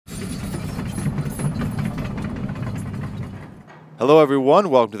Hello,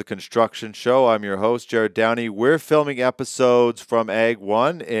 everyone. Welcome to the Construction Show. I'm your host, Jared Downey. We're filming episodes from Ag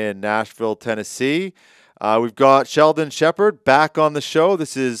 1 in Nashville, Tennessee. We've got Sheldon Shepherd back on the show.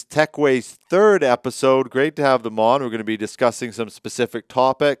 This is Tecweigh's third episode. Great to have them on. We're going to be discussing some specific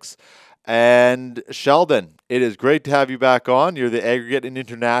topics. And Sheldon, it is great to have you back on. You're the aggregate and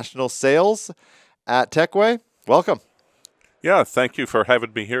international sales at Tecweigh. Welcome. Yeah, thank you for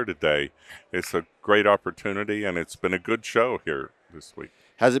having me here today. It's a great opportunity, and it's been a good show here this week.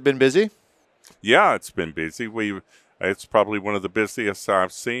 Has it been busy? Yeah, it's been busy. It's probably one of the busiest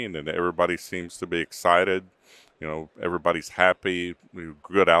I've seen, and everybody seems to be excited. You know, everybody's happy.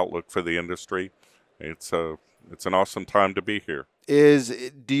 Good outlook for the industry. It's an awesome time to be here.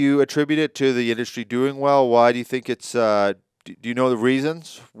 Do you attribute it to the industry doing well? Why do you think it's? Do you know the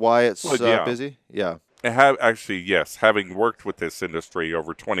reasons why it's busy? Yeah. Yes. Having worked with this industry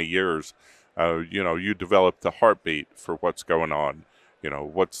over 20 years, you develop the heartbeat for what's going on. You know,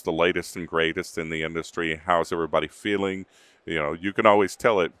 what's the latest and greatest in the industry? How's everybody feeling? You know, you can always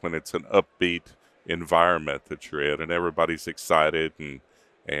tell it when it's an upbeat environment that you're in, and everybody's excited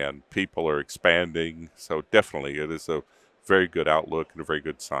and people are expanding. So definitely, it is a very good outlook and a very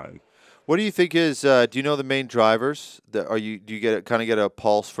good sign. What do you think is? Do you know the main drivers? Do you get a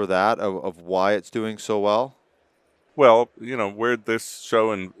pulse for that of why it's doing so well? Well, where this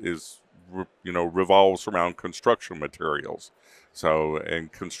show revolves around construction materials. So,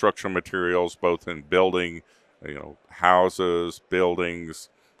 and construction materials, both in building, houses, buildings,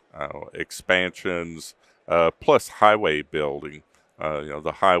 expansions, plus highway building.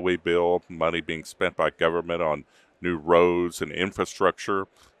 The highway bill, money being spent by government on new roads and infrastructure.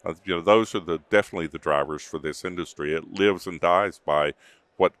 Those are definitely the drivers for this industry. It lives and dies by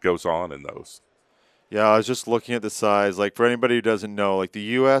what goes on in those. Yeah, I was just looking at the size. Like, for anybody who doesn't know, like, the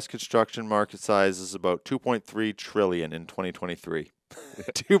U.S. construction market size is about $2.3 trillion in 2023.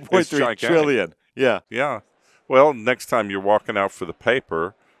 2.3 trillion. Yeah. Yeah. Well, next time you're walking out for the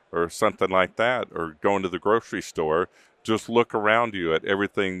paper or something like that, or going to the grocery store, just look around you at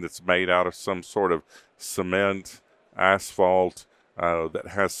everything that's made out of some sort of cement, asphalt, that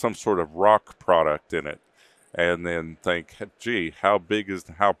has some sort of rock product in it. And then think, gee, how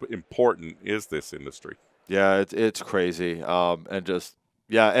important is this industry? Yeah, it's crazy. And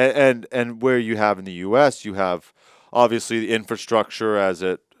where you have in the U.S., you have obviously the infrastructure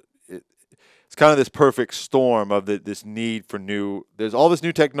it's kind of this perfect storm of this need for there's all this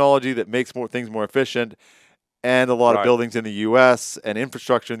new technology that makes things more efficient, and a lot of buildings in the U.S. and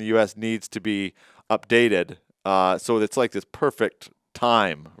infrastructure in the U.S. needs to be updated. So it's like this perfect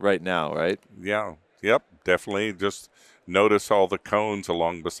time right now, right? Yeah. Yep, definitely. Just notice all the cones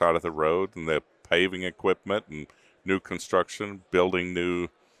along the side of the road and the paving equipment and new construction, building new,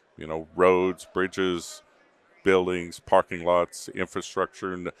 roads, bridges, buildings, parking lots,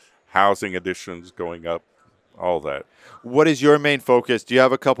 infrastructure, and housing additions going up, all that. What is your main focus? Do you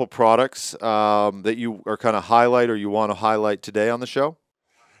have a couple products that you are kind of highlight or you want to highlight today on the show?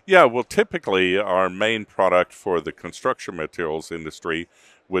 Yeah, well, typically our main product for the construction materials industry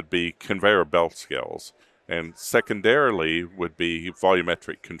would be conveyor belt scales, and secondarily would be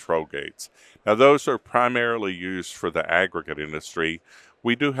volumetric control gates. Now, those are primarily used for the aggregate industry.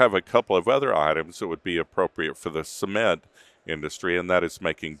 We do have a couple of other items that would be appropriate for the cement industry, and that is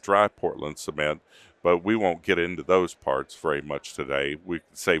making dry Portland cement, but we won't get into those parts very much today. We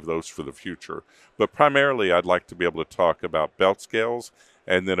can save those for the future. But primarily, I'd like to be able to talk about belt scales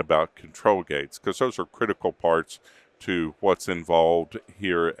and then about control gates, because those are critical parts to what's involved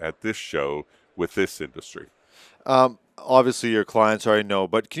here at this show with this industry. Obviously, your clients already know,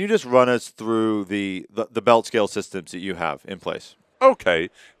 but can you just run us through the belt scale systems that you have in place? Okay,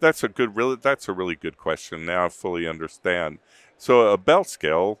 that's a really good question. Now I fully understand. So a belt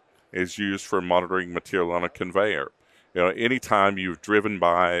scale is used for monitoring material on a conveyor. Anytime you've driven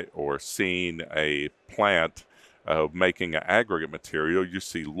by or seen a plant making an aggregate material, you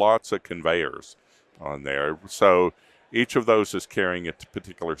see lots of conveyors on there. So each of those is carrying a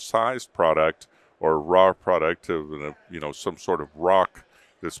particular sized product or raw product of some sort of rock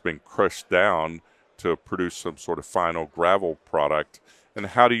that's been crushed down to produce some sort of final gravel product. And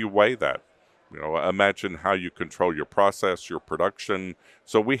how do you weigh that? Imagine how you control your process, your production.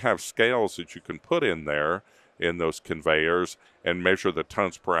 So we have scales that you can put in there in those conveyors and measure the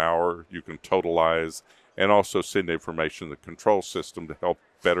tons per hour. You can totalize and also send information to the control system to help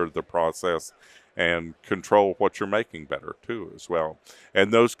better the process and control what you're making better too as well.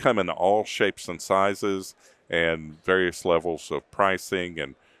 And those come in all shapes and sizes and various levels of pricing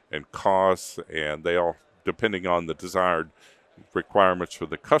and costs, and they all, depending on the desired requirements for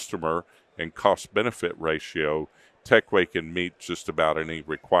the customer and cost-benefit ratio, Tecweigh can meet just about any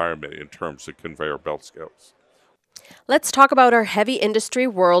requirement in terms of conveyor belt scales. Let's talk about our heavy industry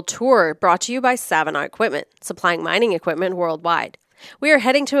world tour brought to you by Savannah Equipment, supplying mining equipment worldwide. We are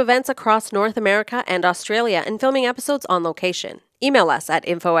heading to events across North America and Australia and filming episodes on location. Email us at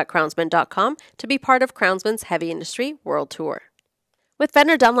info@crownsman.com to be part of Crownsman's Heavy Industry World Tour. With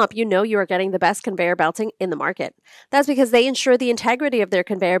Fender Dunlop, you know you are getting the best conveyor belting in the market. That's because they ensure the integrity of their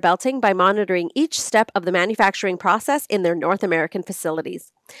conveyor belting by monitoring each step of the manufacturing process in their North American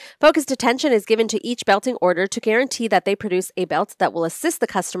facilities. Focused attention is given to each belting order to guarantee that they produce a belt that will assist the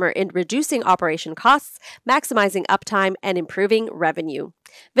customer in reducing operation costs, maximizing uptime, and improving revenue.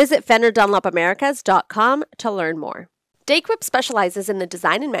 Visit FenderDunlopAmericas.com to learn more. Tecweigh specializes in the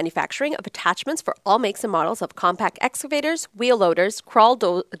design and manufacturing of attachments for all makes and models of compact excavators, wheel loaders, crawl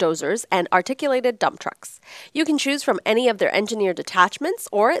dozers, and articulated dump trucks. You can choose from any of their engineered attachments,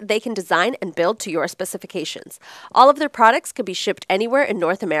 or they can design and build to your specifications. All of their products can be shipped anywhere in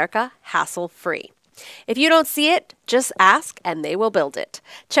North America, hassle-free. If you don't see it, just ask and they will build it.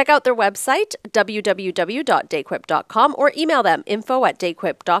 Check out their website, www.tecweigh.com, or email them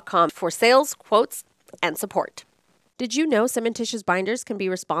info@tecweigh.com for sales, quotes, and support. Did you know cementitious binders can be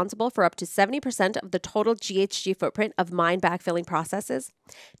responsible for up to 70% of the total GHG footprint of mine backfilling processes?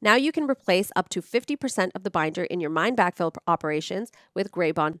 Now you can replace up to 50% of the binder in your mine backfill operations with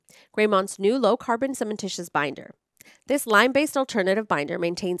Graybond, Graymond's new low-carbon cementitious binder. This lime-based alternative binder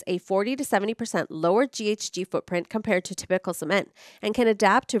maintains a 40 to 70% lower GHG footprint compared to typical cement and can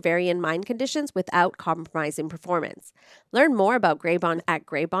adapt to varying mine conditions without compromising performance. Learn more about Graybond at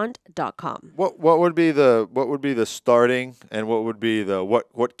graybond.com. What would be the starting, and what would be the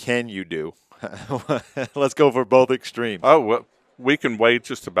what can you do? Let's go for both extremes. Oh, well, we can weigh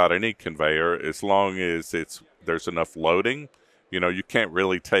just about any conveyor as long as there's enough loading. You can't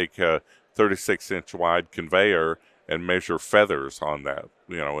really take a 36-inch wide conveyor and measure feathers on that,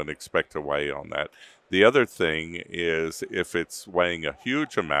 and expect to weigh on that. The other thing is, if it's weighing a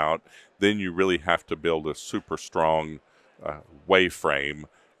huge amount, then you really have to build a super strong weigh frame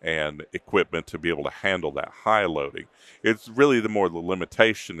and equipment to be able to handle that high loading. It's really the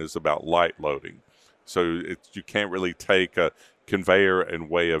limitation is about light loading. So you can't really take a conveyor and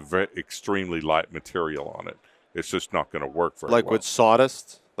weigh a extremely light material on it. It's just not going to work very well. Like with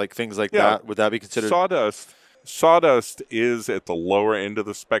sawdust, like things like that, would that be considered? Sawdust is at the lower end of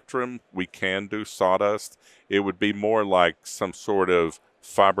the spectrum. We can do sawdust. It would be more like some sort of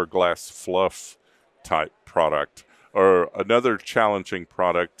fiberglass fluff type product. Or another challenging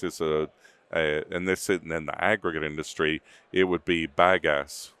product is and this is in the aggregate industry, it would be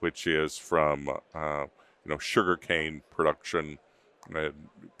bagasse, which is from sugarcane production,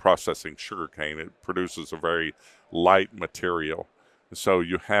 processing sugarcane. It produces a very light material. So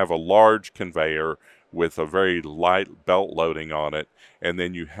you have a large conveyor with a very light belt loading on it, and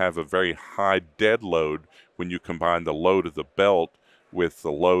then you have a very high dead load when you combine the load of the belt with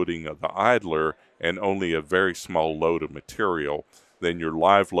the loading of the idler and only a very small load of material. Then your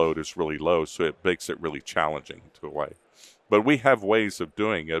live load is really low, so it makes it really challenging to weigh. But we have ways of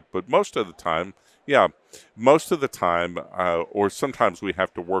doing it, but most of the time, or sometimes we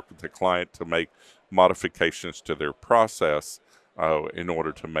have to work with the client to make modifications to their process in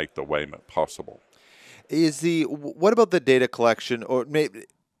order to make the weighment possible. What about the data collection, or maybe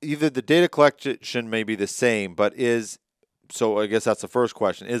either the data collection may be the same, but so I guess that's the first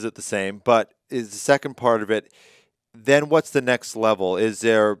question. Is it the same? But is the second part of it, then what's the next level? Is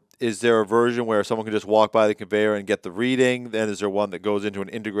there a version where someone can just walk by the conveyor and get the reading? Then is there one that goes into an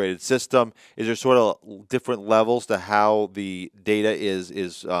integrated system? Is there sort of different levels to how the data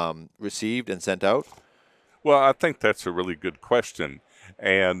is received and sent out? Well, I think that's a really good question.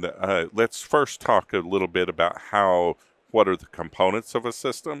 And let's first talk a little bit about what are the components of a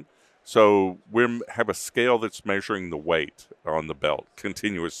system. So we have a scale that's measuring the weight on the belt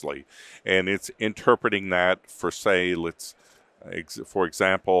continuously, and it's interpreting that for, say, for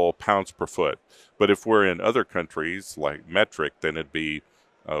example, pounds per foot. But if we're in other countries like metric, then it'd be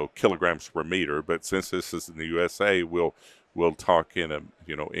kilograms per meter. But since this is in the USA, we'll talk in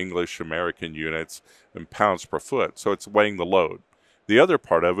English American units and pounds per foot. So it's weighing the load. The other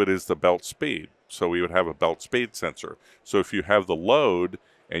part of it is the belt speed. So we would have a belt speed sensor. So if you have the load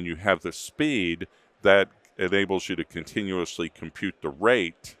and you have the speed, that enables you to continuously compute the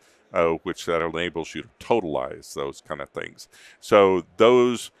rate, which that enables you to totalize those kind of things. So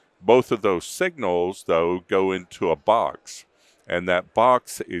both of those signals, though, go into a box. And that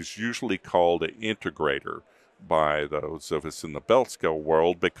box is usually called an integrator by those of us in the belt scale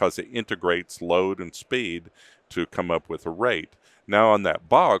world, because it integrates load and speed to come up with a rate. Now on that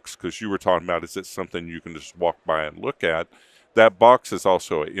box, because you were talking about, is it something you can just walk by and look at? That box is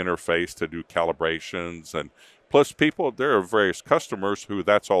also an interface to do calibrations, and plus there are various customers who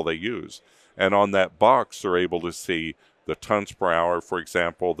that's all they use. And on that box, they're able to see the tons per hour, for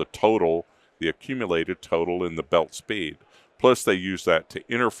example, the accumulated total in the belt speed. Plus, they use that to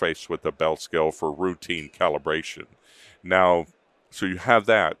interface with the belt scale for routine calibration. Now, so you have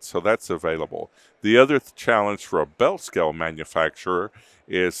that, so that's available. The other challenge for a belt scale manufacturer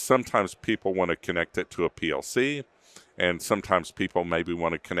is sometimes people want to connect it to a PLC, and sometimes people maybe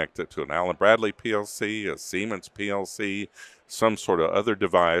want to connect it to an Allen Bradley PLC, a Siemens PLC, some sort of other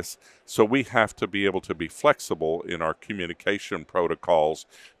device. So we have to be able to be flexible in our communication protocols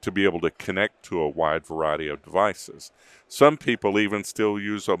to be able to connect to a wide variety of devices. Some people even still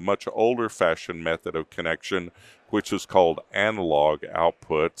use a much older fashioned method of connection, which is called analog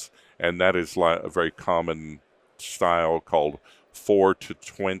outputs, and that is like a very common style called 4 to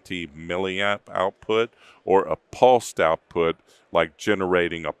 20 milliamp output, or a pulsed output, like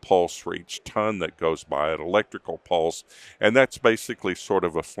generating a pulse for each ton that goes by, an electrical pulse. And that's basically sort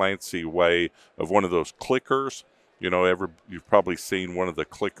of a fancy way of one of those clickers. You've probably seen one of the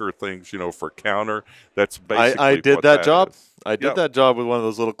clicker things, for counter. That's basically I did what that job. is. I did that job with one of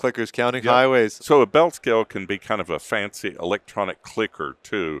those little clickers counting highways. So a belt scale can be kind of a fancy electronic clicker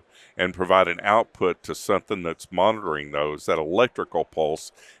too, and provide an output to something that's monitoring that electrical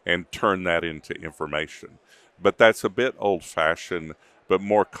pulse, and turn that into information. But that's a bit old-fashioned, but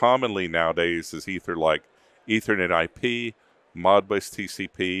more commonly nowadays is either like Ethernet IP, Modbus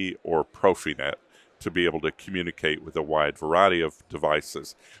TCP, or Profinet, to be able to communicate with a wide variety of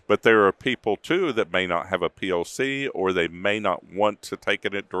devices. But there are people, too, that may not have a PLC, or they may not want to take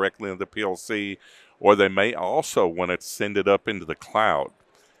it directly into the PLC, or they may also want to send it up into the cloud.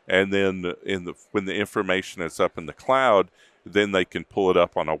 And then when the information is up in the cloud, then they can pull it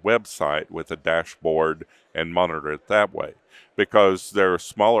up on a website with a dashboard and monitor it that way. Because there are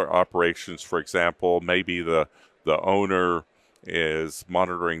smaller operations, for example, maybe the owner is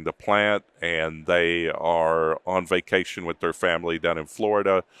monitoring the plant and they are on vacation with their family down in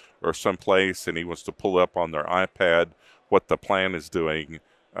Florida or someplace, and he wants to pull up on their iPad what the plant is doing.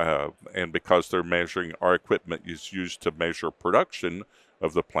 And because they're measuring, our equipment is used to measure production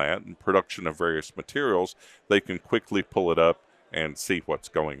of the plant and production of various materials, they can quickly pull it up and see what's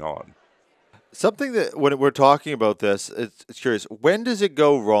going on. Something that when we're talking about this, it's curious. When does it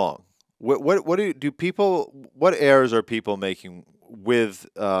go wrong? What do people? What errors are people making with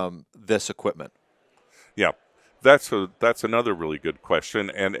this equipment? Yeah, that's another really good question.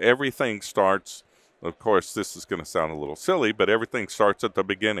 And everything starts. Of course, this is going to sound a little silly, but everything starts at the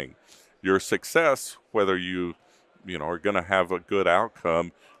beginning. Your success, whether you are going to have a good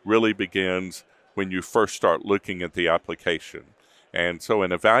outcome, really begins when you first start looking at the application. And so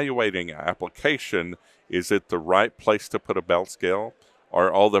in evaluating application, is it the right place to put a belt scale?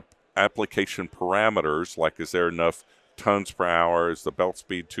 Are all the application parameters, like is there enough tons per hour? Is the belt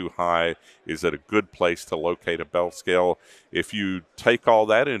speed too high? Is it a good place to locate a belt scale? If you take all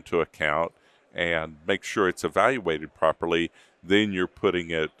that into account and make sure it's evaluated properly, then you're putting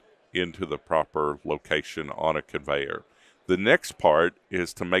it into the proper location on a conveyor. The next part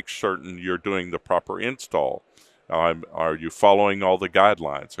is to make certain you're doing the proper install. Are you following all the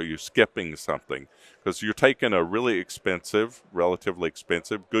guidelines? Are you skipping something? Because you're taking a really expensive, relatively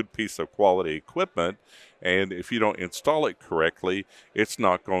expensive, good piece of quality equipment, and if you don't install it correctly, it's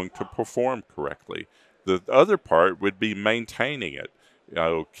not going to perform correctly. The other part would be maintaining it.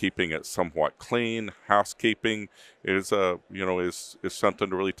 Keeping it somewhat clean. Housekeeping is something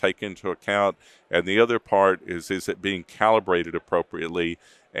to really take into account. And the other part is it being calibrated appropriately,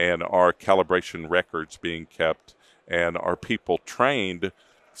 and are calibration records being kept, and are people trained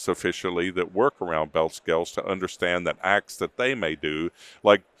sufficiently that work around belt scales to understand that acts that they may do,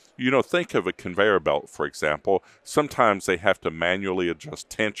 like think of a conveyor belt, for example. Sometimes they have to manually adjust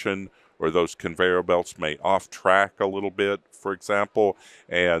tension, or those conveyor belts may off track a little bit, for example,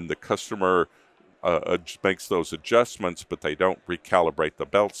 and the customer makes those adjustments, but they don't recalibrate the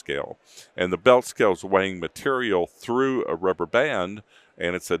belt scale. And the belt scale is weighing material through a rubber band,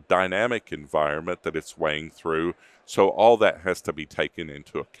 and it's a dynamic environment that it's weighing through, so all that has to be taken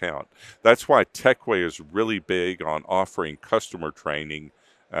into account. That's why Tecweigh is really big on offering customer training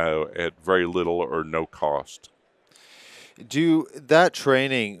at very little or no cost. Do that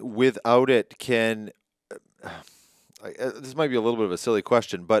training, without it, can this might be a little bit of a silly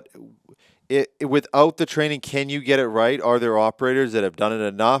question, but without the training, can you get it right? Are there operators that have done it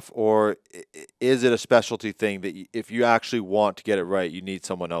enough, or is it a specialty thing that if you actually want to get it right, you need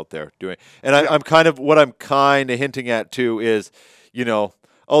someone out there doing? And I'm kind of hinting at too is,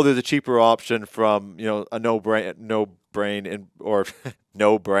 oh, there's a cheaper option from a no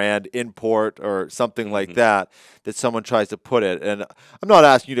brand import or something like that someone tries to put it. And I'm not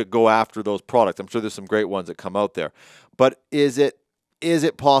asking you to go after those products. I'm sure there's some great ones that come out there, but is it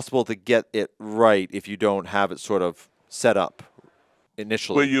possible to get it right if you don't have it sort of set up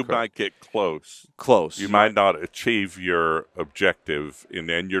initially? Well, you might get close. You might not achieve your objective,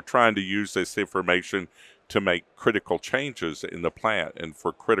 and you're trying to use this information to make critical changes in the plant and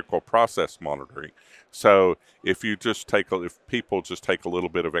for critical process monitoring. So if people just take a little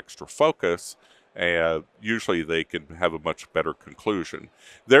bit of extra focus, usually they can have a much better conclusion.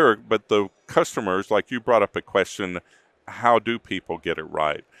 But the customers, like you brought up a question, how do people get it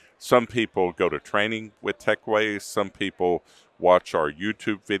right? Some people go to training with Tecweigh. Some people watch our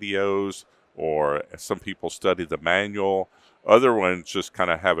YouTube videos, or some people study the manual. Other ones just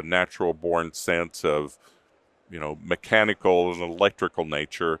kind of have a natural born sense of, mechanical and electrical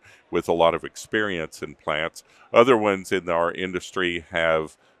nature with a lot of experience in plants. Other ones in our industry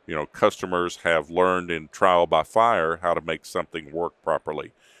have, customers have learned in trial by fire how to make something work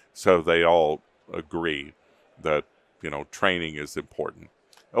properly. So they all agree that training is important.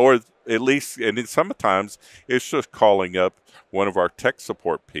 Or at least, and sometimes it's just calling up one of our tech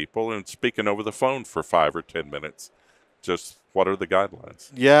support people and speaking over the phone for 5 or 10 minutes. Just what are the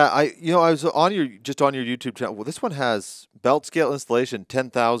guidelines? Yeah, I was on your YouTube channel. Well, this one has belt scale installation,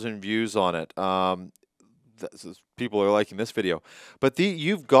 10,000 views on it. People are liking this video, but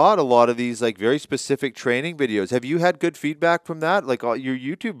you've got a lot of these like very specific training videos. Have you had good feedback from that? Like all your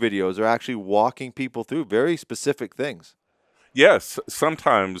YouTube videos are actually walking people through very specific things. Yes,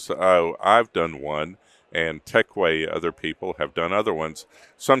 sometimes I've done one, and Tecweigh, other people have done other ones.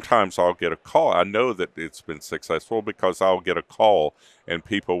 Sometimes I'll get a call. I know that it's been successful because I'll get a call and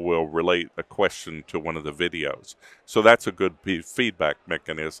people will relate a question to one of the videos. So that's a good feedback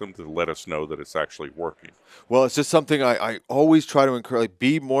mechanism to let us know that it's actually working. Well, it's just something I always try to encourage, like,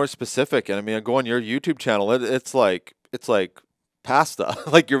 be more specific. And I mean, I go on your YouTube channel, it's like pasta.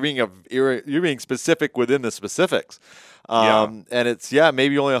 Like you're being specific within the specifics. And it's,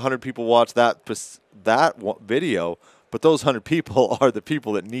 maybe only 100 people watch that video, but those 100 people are the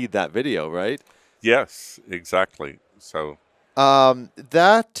people that need that video, right? Yes, exactly. So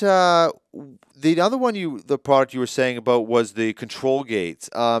the other one the product you were saying about was the control gates.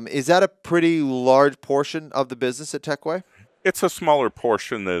 Is that a pretty large portion of the business at Tecweigh? It's a smaller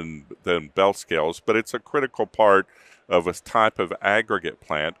portion than belt scales, but it's a critical part of a type of aggregate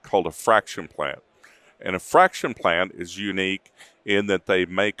plant called a fraction plant. And a fraction plant is unique in that they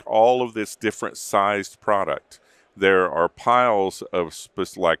make all of this different sized product. There are piles of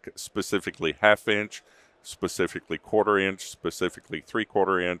specifically half-inch, specifically quarter-inch, specifically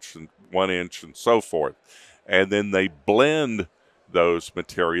three-quarter-inch, and 1 inch, and so forth. And then they blend those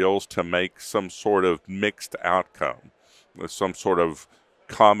materials to make some sort of mixed outcome, some sort of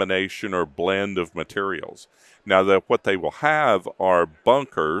combination or blend of materials. Now, what they will have are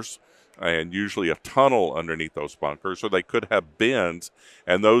bunkers, and usually a tunnel underneath those bunkers, or they could have bins,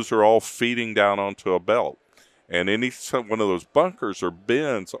 and those are all feeding down onto a belt. And one of those bunkers or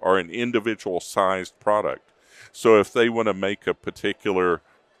bins are an individual sized product. So if they want to make a particular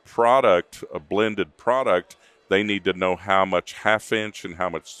product, a blended product, they need to know how much half-inch and how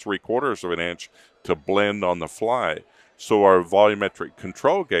much 3/4 of an inch to blend on the fly. So our volumetric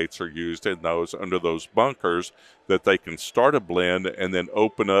control gates are used in those under those bunkers that they can start a blend and then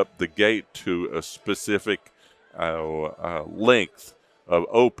open up the gate to a specific length of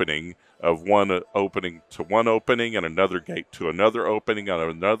opening, of one opening to one opening and another gate to another opening on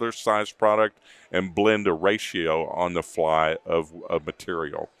another size product, and blend a ratio on the fly of a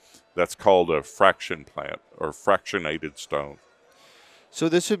material. That's called a fraction plant or fractionated stone. So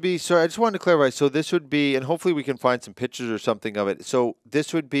this would be, sorry, I just wanted to clarify. So this would be, and hopefully we can find some pictures or something of it. So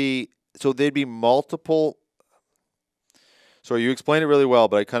this would be, so they'd be multiple. Sorry, you explained it really well,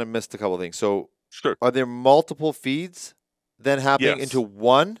 but I kind of missed a couple of things. So sure. Are there multiple feeds then happening Yes. into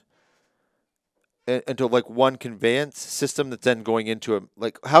one conveyance system that's then going into a,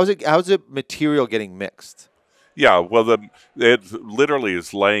 like, how's the material getting mixed? Yeah, well, it literally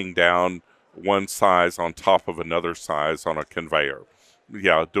is laying down one size on top of another size on a conveyor.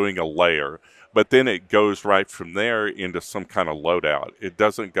 Yeah, doing a layer. But then it goes right from there into some kind of loadout. It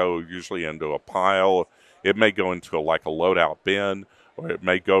doesn't go usually into a pile. It may go into like a loadout bin, or it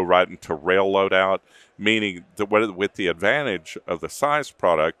may go right into rail loadout, meaning that with the advantage of the size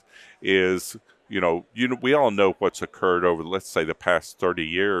product is, we all know what's occurred over, let's say, the past 30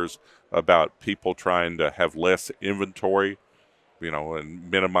 years about people trying to have less inventory,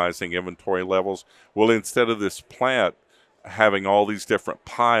 and minimizing inventory levels. Well, instead of this plant having all these different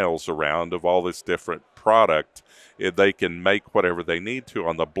piles around of all this different product, they can make whatever they need to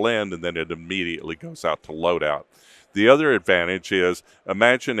on the blend, and then it immediately goes out to loadout. The other advantage is,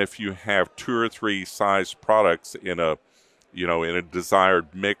 imagine if you have 2 or 3 size products in a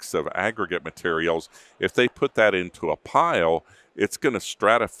desired mix of aggregate materials. If they put that into a pile, it's going to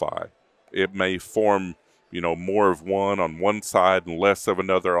stratify. It may form, more of one on one side and less of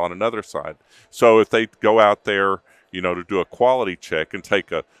another on another side. So if they go out there, to do a quality check and take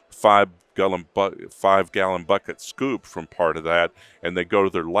a 5-gallon bucket scoop from part of that, and they go to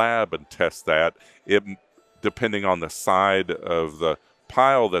their lab and test that, depending on the side of the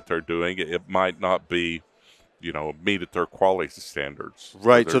pile that they're doing, it might not be, meet at their quality standards.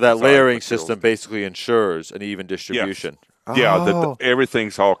 Right, so that layering system basically ensures an even distribution. Yes. Yeah, that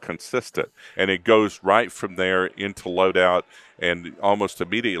everything's all consistent, and it goes right from there into loadout, and almost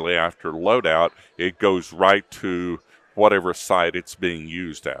immediately after loadout, it goes right to whatever site it's being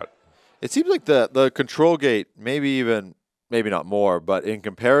used at. It seems like the control gate, maybe not more, but in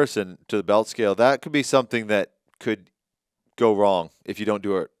comparison to the belt scale, that could be something that could go wrong if you don't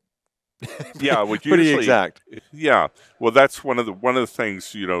do it. Yeah, pretty exact. Yeah, well, that's one of the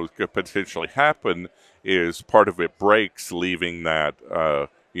things could potentially happen is part of it breaks, leaving that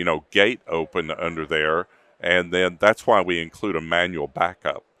gate open under there, and then that's why we include a manual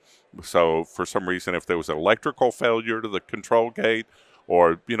backup. So for some reason, if there was an electrical failure to the control gate,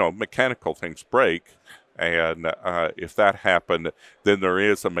 or mechanical things break, and if that happened, then there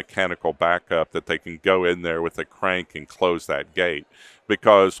is a mechanical backup that they can go in there with a crank and close that gate.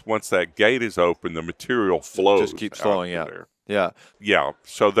 Because once that gate is open, the material flows. Just keeps flowing out. There. Yeah. Yeah.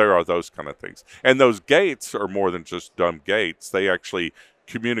 So there are those kind of things. And those gates are more than just dumb gates. They actually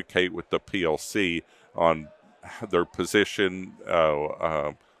communicate with the PLC on their position.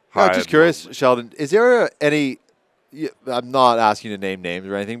 I'm just curious, Sheldon, is there any, I'm not asking you to name names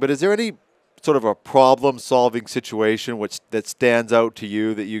or anything, but is there any sort of a problem-solving situation that stands out to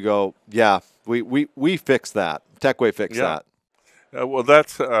you that you go, yeah, we fixed that. Tecweigh fixed that. Well,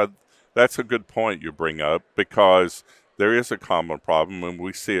 that's a good point you bring up, because there is a common problem, and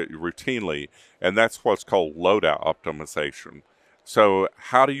we see it routinely, and that's what's called loadout optimization. So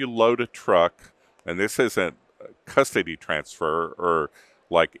how do you load a truck, and this isn't custody transfer or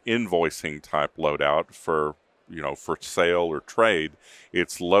like invoicing type loadout for sale or trade.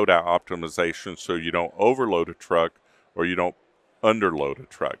 It's loadout optimization, so you don't overload a truck or you don't underload a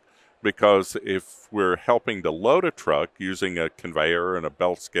truck. Because if we're helping to load a truck using a conveyor and a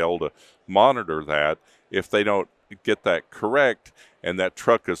belt scale to monitor that, if they don't get that correct and that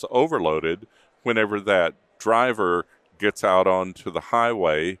truck is overloaded, whenever that driver gets out onto the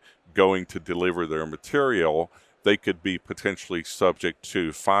highway going to deliver their material, they could be potentially subject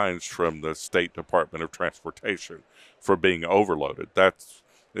to fines from the State Department of Transportation for being overloaded.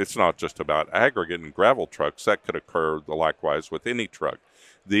 It's not just about aggregate and gravel trucks. That could occur likewise with any truck.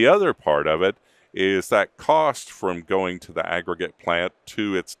 The other part of it is that cost from going to the aggregate plant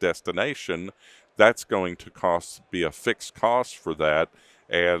to its destination. That's going to be a fixed cost for that,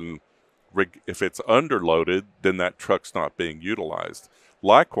 and if it's underloaded, then that truck's not being utilized.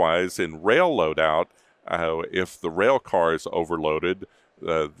 Likewise, in rail loadout, if the rail car is overloaded,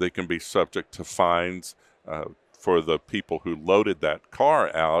 they can be subject to fines for the people who loaded that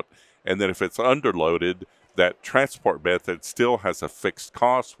car out. And then if it's underloaded, that transport method still has a fixed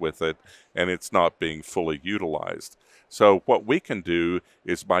cost with it, and it's not being fully utilized. So what we can do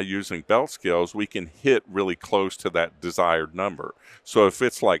is, by using belt scales, we can hit really close to that desired number. So if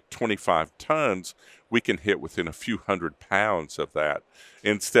it's like 25 tons, we can hit within a few hundred pounds of that,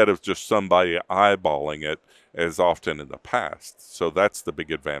 instead of just somebody eyeballing it as often in the past. So that's the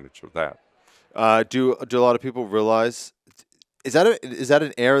big advantage of that. Do a lot of people realize, is that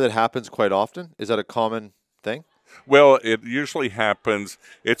an error that happens quite often? Is that a common thing? Well, it usually happens.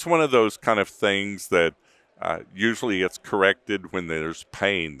 It's one of those kind of things that usually it's corrected when there's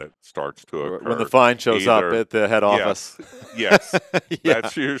pain that starts to occur. When the fine shows up at the head office. Yes. Yeah.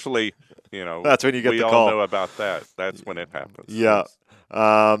 That's usually, that's when you get the call. We all know about that. That's when it happens. Yeah.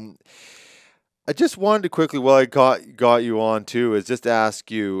 I just wanted to quickly, while I got you on too, is just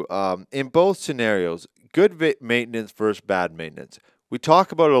ask you, in both scenarios, good maintenance versus bad maintenance. We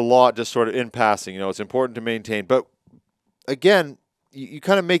talk about it a lot, just sort of in passing. It's important to maintain, but again, you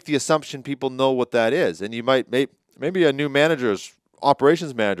kind of make the assumption people know what that is, and you might maybe a new manager is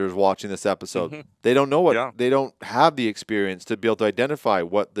operations managers watching this episode. Mm-hmm. They don't know Yeah. they don't have the experience to be able to identify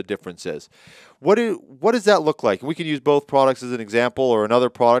what the difference is. What does that look like? We can use both products as an example, or another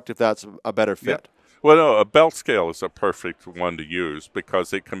product if that's a better fit. Well, no, a belt scale is a perfect one to use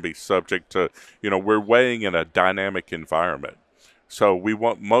because it can be subject to, we're weighing in a dynamic environment. So we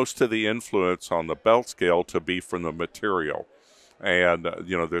want most of the influence on the belt scale to be from the material. And,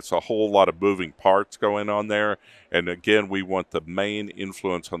 there's a whole lot of moving parts going on there. And again, we want the main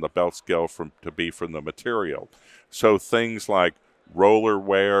influence on the belt scale to be from the material. So things like roller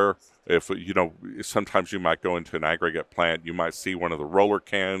wear, sometimes you might go into an aggregate plant, you might see one of the roller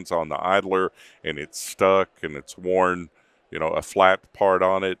cans on the idler and it's stuck and it's worn, a flat part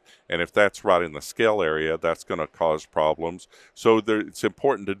on it. And if that's right in the scale area, that's going to cause problems. So it's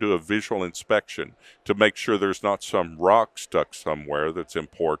important to do a visual inspection to make sure there's not some rock stuck somewhere that's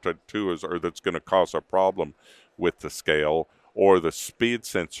important too, or that's going to cause a problem with the scale, or the speed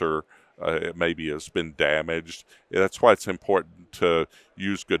sensor maybe has been damaged. That's why it's important to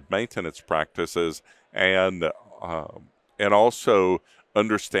use good maintenance practices and also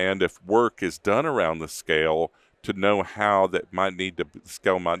understand if work is done around the scale, to know how the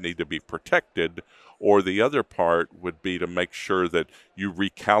scale might need to be protected. Or the other part would be to make sure that you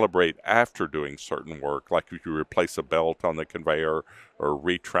recalibrate after doing certain work, like if you replace a belt on the conveyor or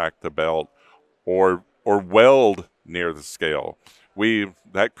retract the belt or weld near the scale.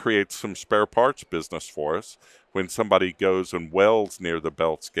 That creates some spare parts business for us when somebody goes and welds near the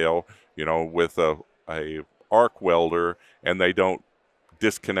belt scale, with a arc welder, and they don't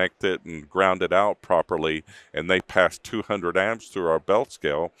disconnect it and ground it out properly, and they pass 200 amps through our belt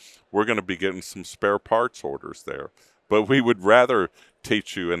scale. We're going to be getting some spare parts orders there. But we would rather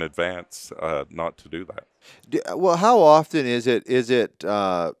teach you in advance not to do that. Well, how often is it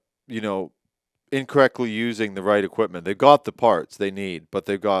incorrectly using the right equipment? They've got the parts they need, but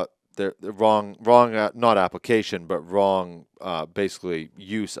they've got the wrong not application, but wrong basically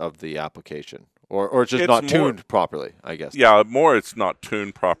use of the application, or it's just not tuned properly, I guess. Yeah, more it's not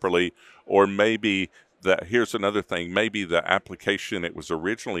tuned properly, or maybe here's another thing. Maybe the application it was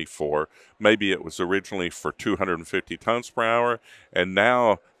originally for, maybe it was originally for 250 tons per hour, and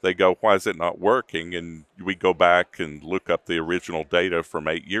now they go, why is it not working? And we go back and look up the original data from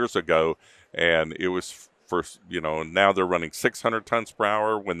 8 years ago, and it was for, now they're running 600 tons per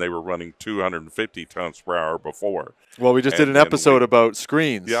hour when they were running 250 tons per hour before. Well, we just did an episode about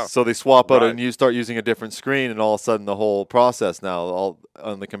screens. Yeah, so they swap out and you start using a different screen, and all of a sudden the whole process now all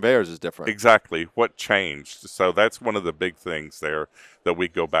on the conveyors is different. Exactly. What changed? So that's one of the big things there that we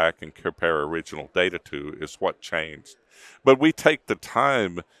go back and compare original data to, is what changed. But we take the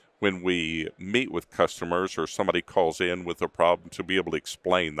time when we meet with customers or somebody calls in with a problem to be able to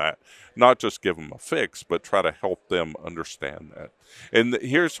explain that, not just give them a fix, but try to help them understand that. And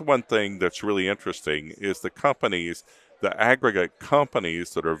here's one thing that's really interesting is the aggregate companies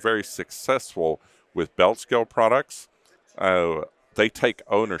that are very successful with belt scale products, they take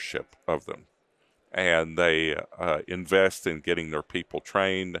ownership of them, and they invest in getting their people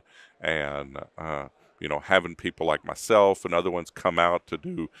trained, and having people like myself and other ones come out to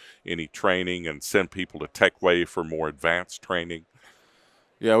do any training and send people to Tecweigh for more advanced training.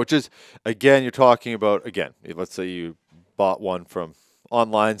 Yeah, which is, again, you're talking about, let's say you bought one from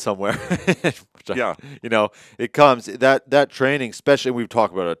online somewhere. It comes, that training, especially, we've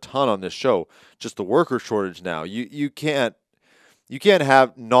talked about it a ton on this show, just the worker shortage now. You can't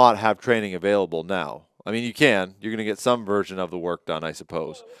not have training available now. I mean, you're going to get some version of the work done, I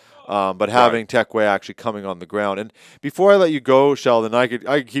suppose. But having Tecweigh actually coming on the ground. And before I let you go, Sheldon, I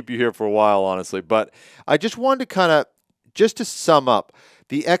could keep you here for a while, honestly, but I just wanted to just to sum up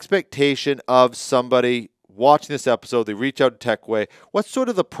the expectation of somebody watching this episode. They reach out to Tecweigh. What's sort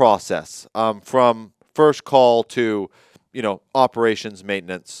of the process from first call to, operations,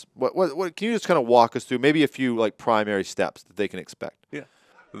 maintenance? What can you just kind of walk us through maybe a few primary steps that they can expect? Yeah.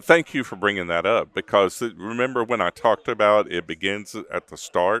 Thank you for bringing that up, because remember when I talked about it begins at the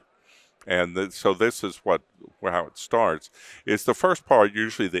start? And so this is how it starts. Is the first part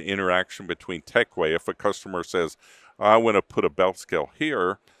usually the interaction between Tecweigh. If a customer says, I want to put a belt scale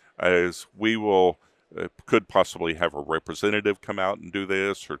here, as we will could possibly have a representative come out and do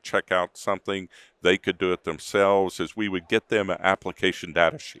this, or check out something. They could do it themselves, as we would get them an application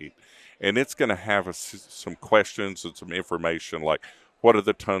data sheet. And it's going to have some questions and some information like, what are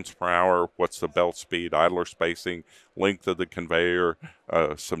the tons per hour? What's the belt speed, idler spacing, length of the conveyor,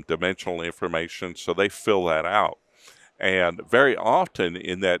 some dimensional information. So they fill that out. And very often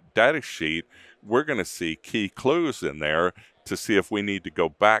in that data sheet, we're going to see key clues in there to see if we need to go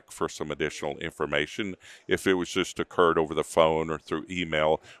back for some additional information. If it was just occurred over the phone or through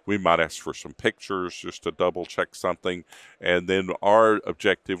email, we might ask for some pictures just to double check something. And then our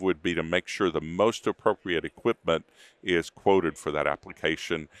objective would be to make sure the most appropriate equipment is quoted for that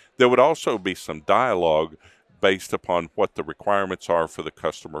application. There would also be some dialogue based upon what the requirements are for the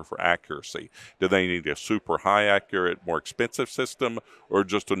customer for accuracy. Do they need a super high accurate, more expensive system, or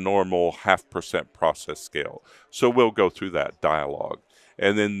just a normal 0.5% process scale? So we'll go through that dialogue.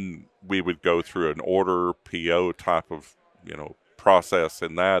 And then we would go through an order, PO type of, process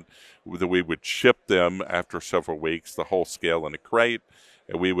in that we would ship them after several weeks, the whole scale in a crate,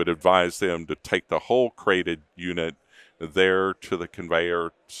 and we would advise them to take the whole crated unit there to the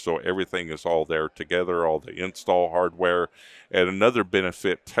conveyor, so everything is all there together, all the install hardware. And another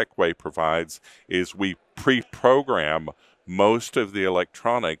benefit Tecweigh provides is we pre-program most of the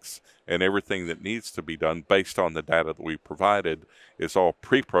electronics, and everything that needs to be done based on the data that we provided is all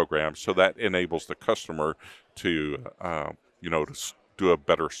pre-programmed, so that enables the customer to to do a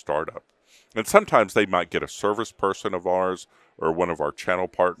better startup. And sometimes they might get a service person of ours or one of our channel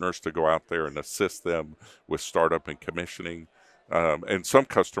partners to go out there and assist them with startup and commissioning. And some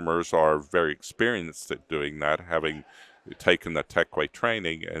customers are very experienced at doing that, having taken the Tecweigh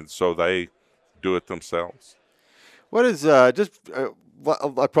training, and so they do it themselves. What is I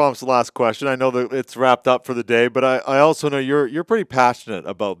promise the last question. I know that it's wrapped up for the day, but I also know you're pretty passionate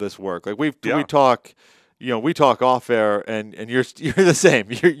about this work. Like we talk. We talk off air, and you're the same.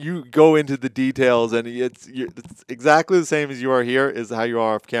 You go into the details, and it's exactly the same as you are here is how you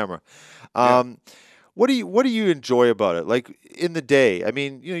are off camera. What do you enjoy about it? Like in the day, I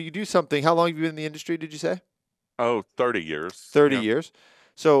mean, you do something. How long have you been in the industry? Did you say? Oh, 30 years. 30 years.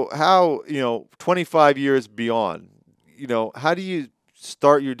 So how 25 years beyond? How do you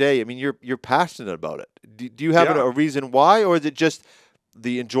start your day? I mean, you're passionate about it. Do you have a reason why, or is it just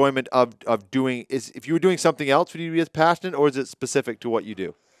the enjoyment of doing? If you were doing something else, would you be as passionate, or is it specific to what you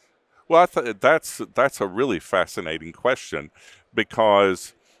do? Well, that's a really fascinating question,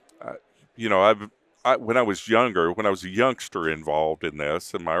 because when I was younger, when I was a youngster involved in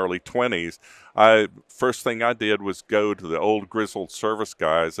this in my early 20s, first thing I did was go to the old grizzled service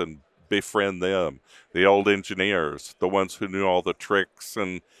guys and befriend them, the old engineers, the ones who knew all the tricks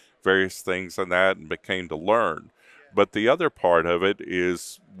and various things and that, and became to learn. But the other part of it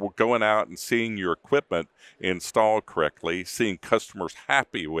is going out and seeing your equipment installed correctly, seeing customers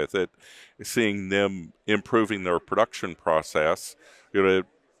happy with it, seeing them improving their production process. It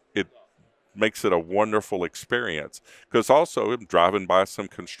makes it a wonderful experience. Because also, I'm driving by some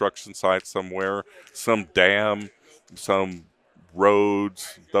construction site somewhere, some dam, some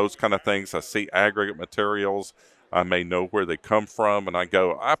roads, those kind of things. I see aggregate materials. I may know where they come from, and I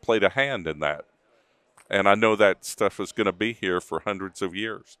go, I played a hand in that. And I know that stuff is going to be here for hundreds of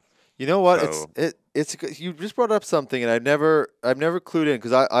years. You know what? So, it's you just brought up something, and I've never clued in,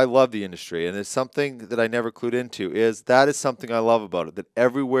 because I love the industry, and it's something that I never clued into. That is something I love about it. That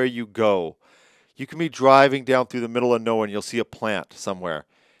everywhere you go, you can be driving down through the middle of nowhere, and you'll see a plant somewhere.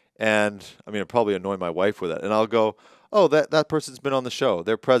 And I mean, it'll probably annoy my wife with it, and I'll go, oh, that person's been on the show.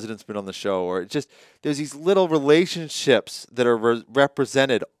 Their president's been on the show. Or there's these little relationships that are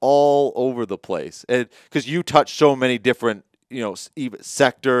represented all over the place. And because you touch so many different,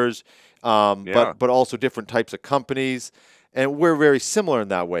 sectors, but also different types of companies. And we're very similar in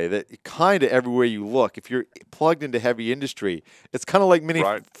that way, that kind of everywhere you look, if you're plugged into heavy industry, it's kind of like many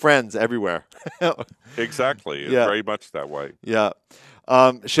friends everywhere. Exactly. It's very much that way. Yeah.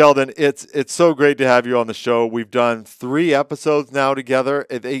 Sheldon, it's so great to have you on the show. We've done 3 episodes now together.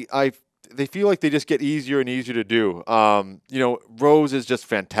 They feel like they just get easier and easier to do. Rose is just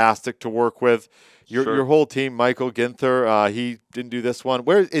fantastic to work with. Your whole team, Michael Ginther, he didn't do this one.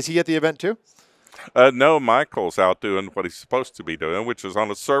 Where is he at the event too? No, Michael's out doing what he's supposed to be doing, which is on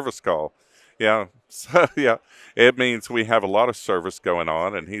a service call. Yeah. So, it means we have a lot of service going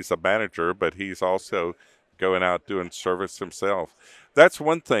on, and he's a manager, but he's also going out doing service himself. That's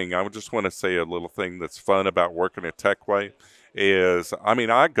one thing. I just want to say a little thing that's fun about working at Tecweigh is,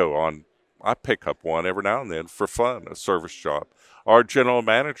 I pick up one every now and then for fun, a service job. Our general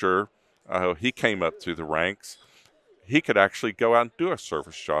manager, he came up through the ranks. He could actually go out and do a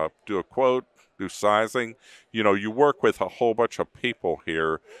service job, do a quote, do sizing. You work with a whole bunch of people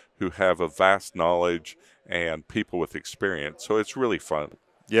here who have a vast knowledge and people with experience. So it's really fun.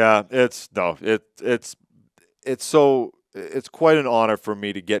 Yeah, it's quite an honor for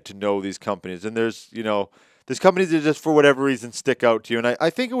me to get to know these companies. And there's companies that just for whatever reason stick out to you. And I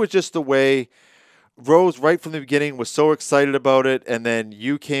think it was just the way Rose right from the beginning was so excited about it. And then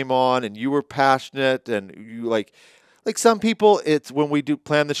you came on and you were passionate, and you like some people, it's when we do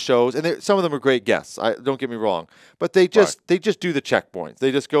plan the shows, and some of them are great guests. Don't get me wrong, but they just do the checkpoints.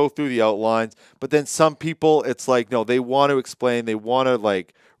 They just go through the outlines. But then some people, it's like no, they want to explain. They want to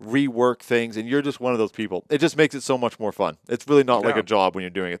like rework things, and you're just one of those people. It just makes it so much more fun. It's really not like a job when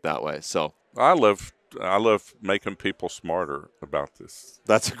you're doing it that way. So I love making people smarter about this.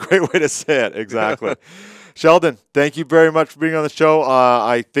 That's a great way to say it. Exactly. Sheldon, thank you very much for being on the show.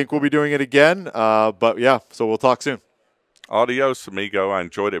 I think we'll be doing it again. But yeah, so we'll talk soon. Adios, amigo. I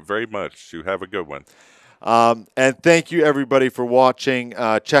enjoyed it very much. You have a good one. And thank you everybody for watching.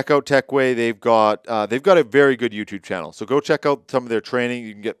 Check out Tecweigh. They've got a very good YouTube channel. So go check out some of their training.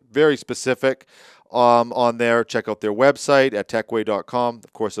 You can get very specific on there. Check out their website at tecweigh.com.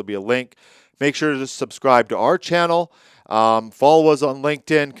 Of course, there'll be a link. Make sure to subscribe to our channel. Follow us on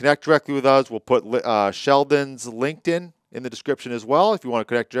LinkedIn. Connect directly with us. We'll put Sheldon's LinkedIn in the description as well if you want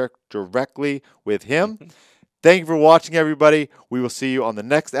to connect directly with him. Thank you for watching, everybody. We will see you on the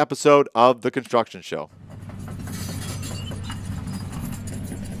next episode of The Construction Show.